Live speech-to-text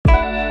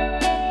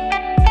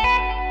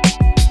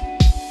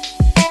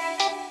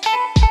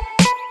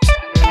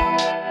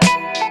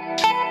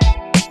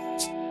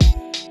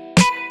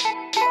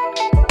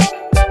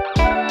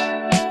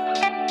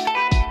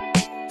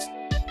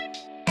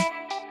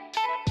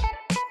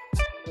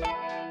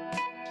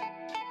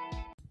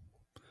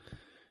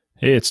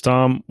Hey, it's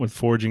Tom with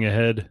Forging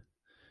Ahead,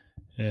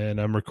 and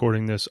I'm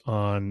recording this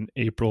on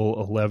April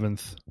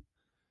 11th,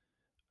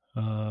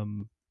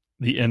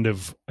 the end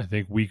of, I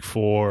think, week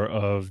 4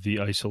 of the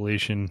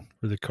isolation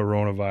for the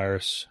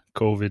coronavirus,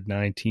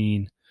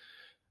 COVID-19.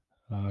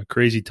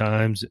 Crazy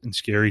times and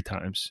scary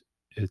times.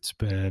 It's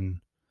been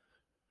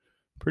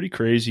pretty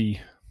crazy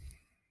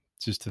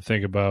just to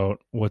think about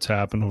what's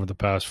happened over the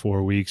past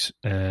 4 weeks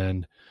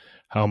and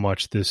how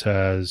much this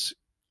has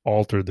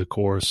altered the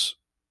course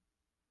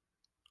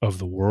of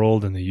the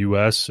world and the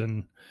U.S.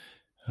 and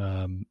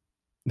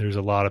there's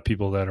a lot of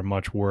people that are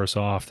much worse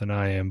off than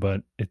I am,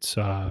 but it's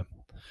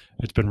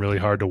been really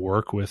hard to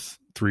work with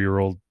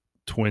 3-year-old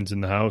twins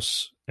in the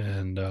house,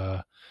 and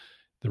the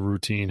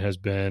routine has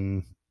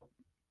been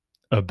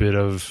a bit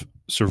of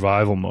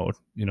survival mode.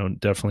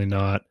 Definitely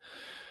not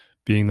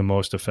being the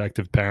most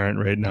effective parent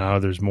right now.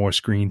 There's more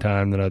screen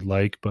time than I'd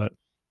like, but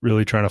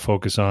really trying to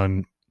focus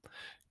on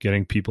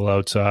getting people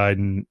outside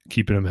and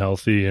keeping them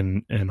healthy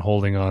and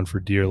holding on for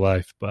dear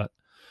life. But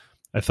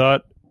I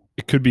thought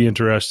it could be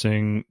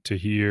interesting to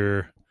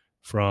hear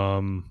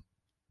from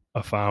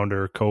a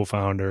founder,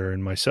 co-founder,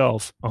 and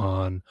myself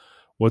on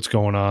what's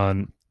going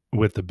on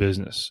with the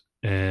business.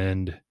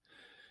 And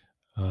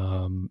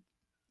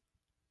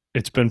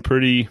it's been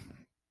pretty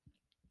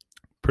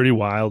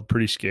wild,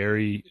 pretty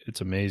scary.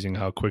 It's amazing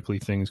how quickly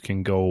things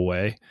can go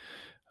away.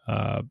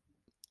 The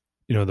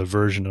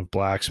version of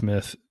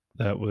Blacksmith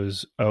that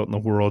was out in the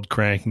world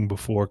cranking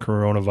before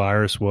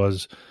coronavirus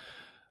was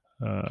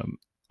an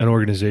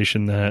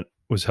organization that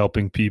was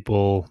helping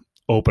people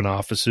open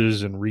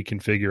offices and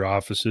reconfigure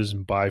offices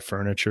and buy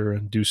furniture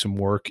and do some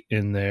work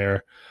in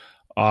their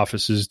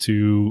offices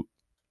to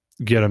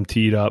get them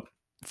teed up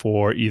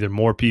for either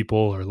more people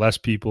or less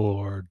people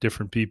or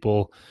different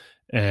people.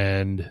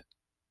 And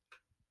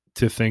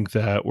to think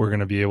that we're going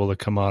to be able to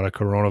come out of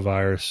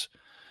coronavirus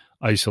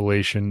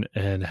isolation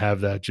and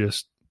have that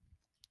just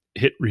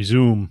hit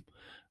resume,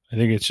 I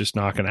think it's just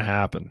not going to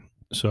happen.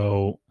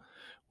 So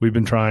we've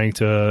been trying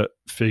to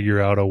figure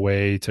out a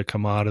way to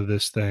come out of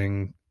this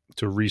thing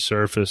to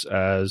resurface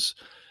as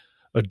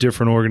a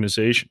different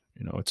organization.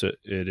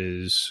 It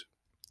is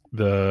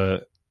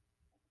the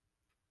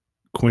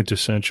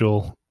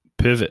quintessential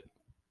pivot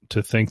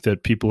to think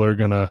that people are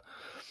going to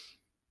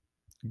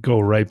go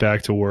right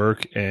back to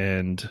work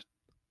and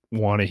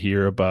want to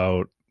hear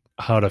about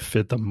how to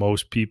fit the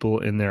most people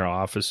in their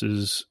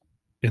offices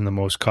in the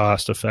most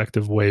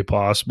cost-effective way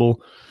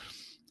possible,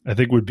 I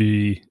think would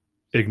be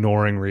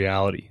ignoring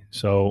reality.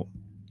 So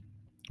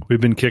we've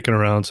been kicking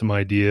around some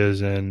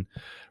ideas and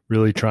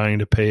really trying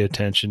to pay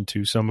attention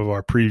to some of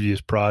our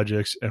previous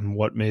projects and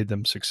what made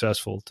them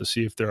successful to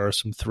see if there are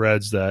some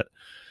threads that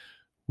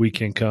we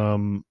can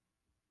come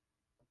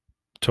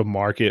to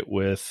market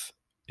with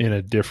in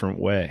a different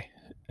way.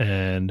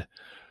 And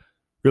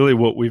really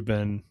what we've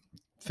been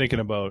thinking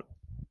about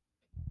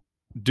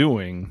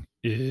doing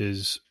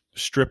is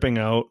stripping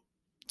out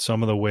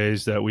some of the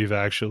ways that we've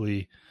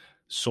actually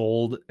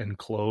sold and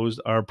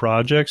closed our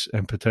projects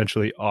and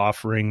potentially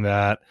offering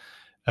that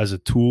as a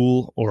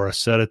tool or a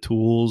set of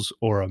tools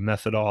or a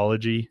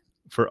methodology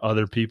for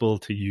other people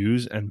to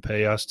use and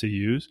pay us to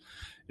use.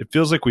 It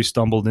feels like we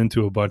stumbled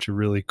into a bunch of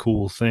really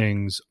cool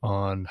things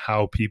on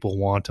how people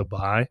want to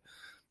buy,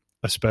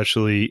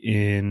 especially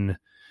in,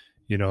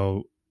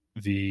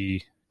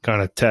 the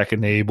kind of tech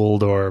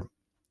enabled or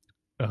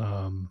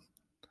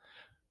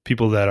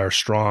people that are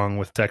strong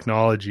with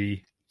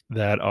technology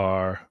that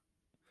are,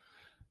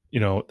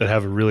 that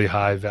have a really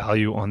high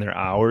value on their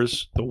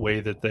hours, the way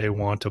that they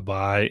want to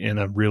buy in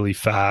a really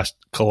fast,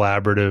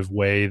 collaborative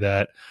way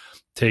that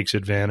takes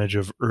advantage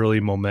of early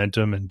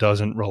momentum and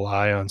doesn't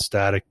rely on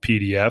static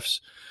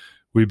PDFs.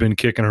 We've been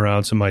kicking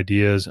around some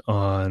ideas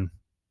on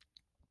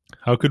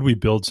how could we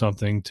build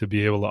something to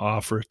be able to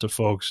offer it to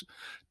folks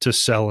to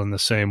sell in the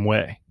same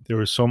way. There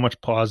was so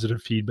much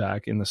positive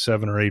feedback in the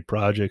 7 or 8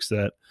 projects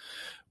that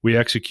we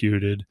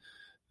executed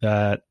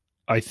that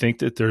I think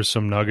that there's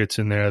some nuggets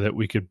in there that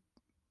we could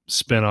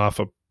spin off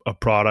a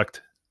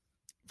product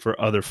for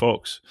other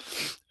folks.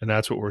 And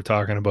that's what we're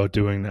talking about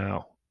doing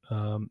now.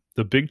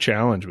 The big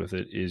challenge with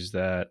it is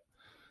that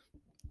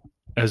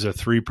as a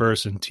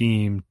 3-person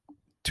team,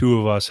 2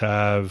 of us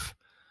have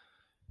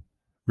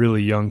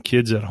really young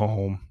kids at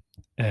home,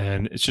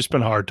 and it's just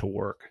been hard to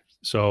work.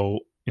 So,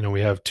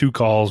 we have 2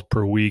 calls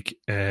per week,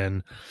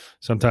 and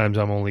sometimes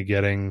I'm only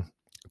getting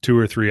 2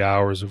 or 3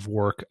 hours of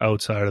work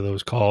outside of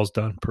those calls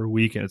done per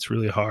week. And it's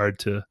really hard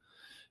to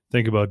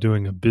think about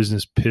doing a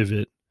business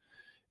pivot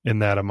in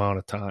that amount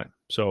of time.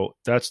 So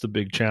that's the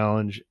big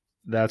challenge.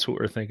 That's what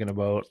we're thinking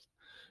about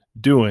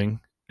doing.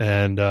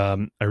 And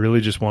I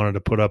really just wanted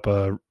to put up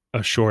a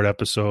short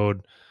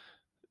episode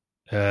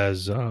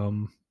as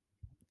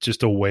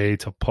just a way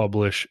to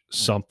publish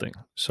something.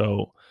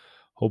 So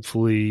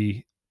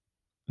hopefully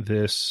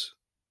this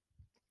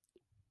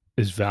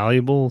is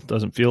valuable.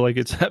 Doesn't feel like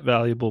it's that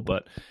valuable,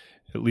 but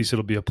at least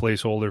it'll be a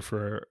placeholder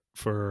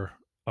for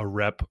a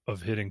rep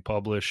of hitting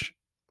publish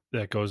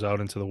that goes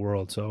out into the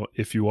world. So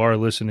if you are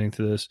listening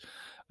to this,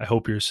 I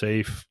hope you're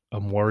safe.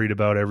 I'm worried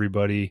about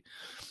everybody.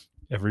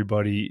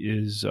 everybody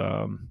is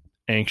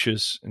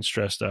anxious and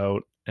stressed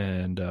out,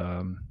 and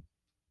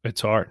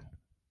it's hard.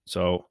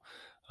 So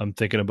I'm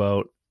thinking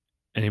about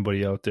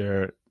anybody out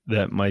there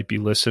that might be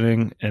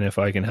listening, and if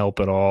I can help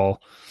at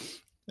all,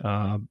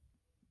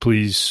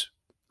 please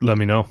let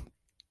me know.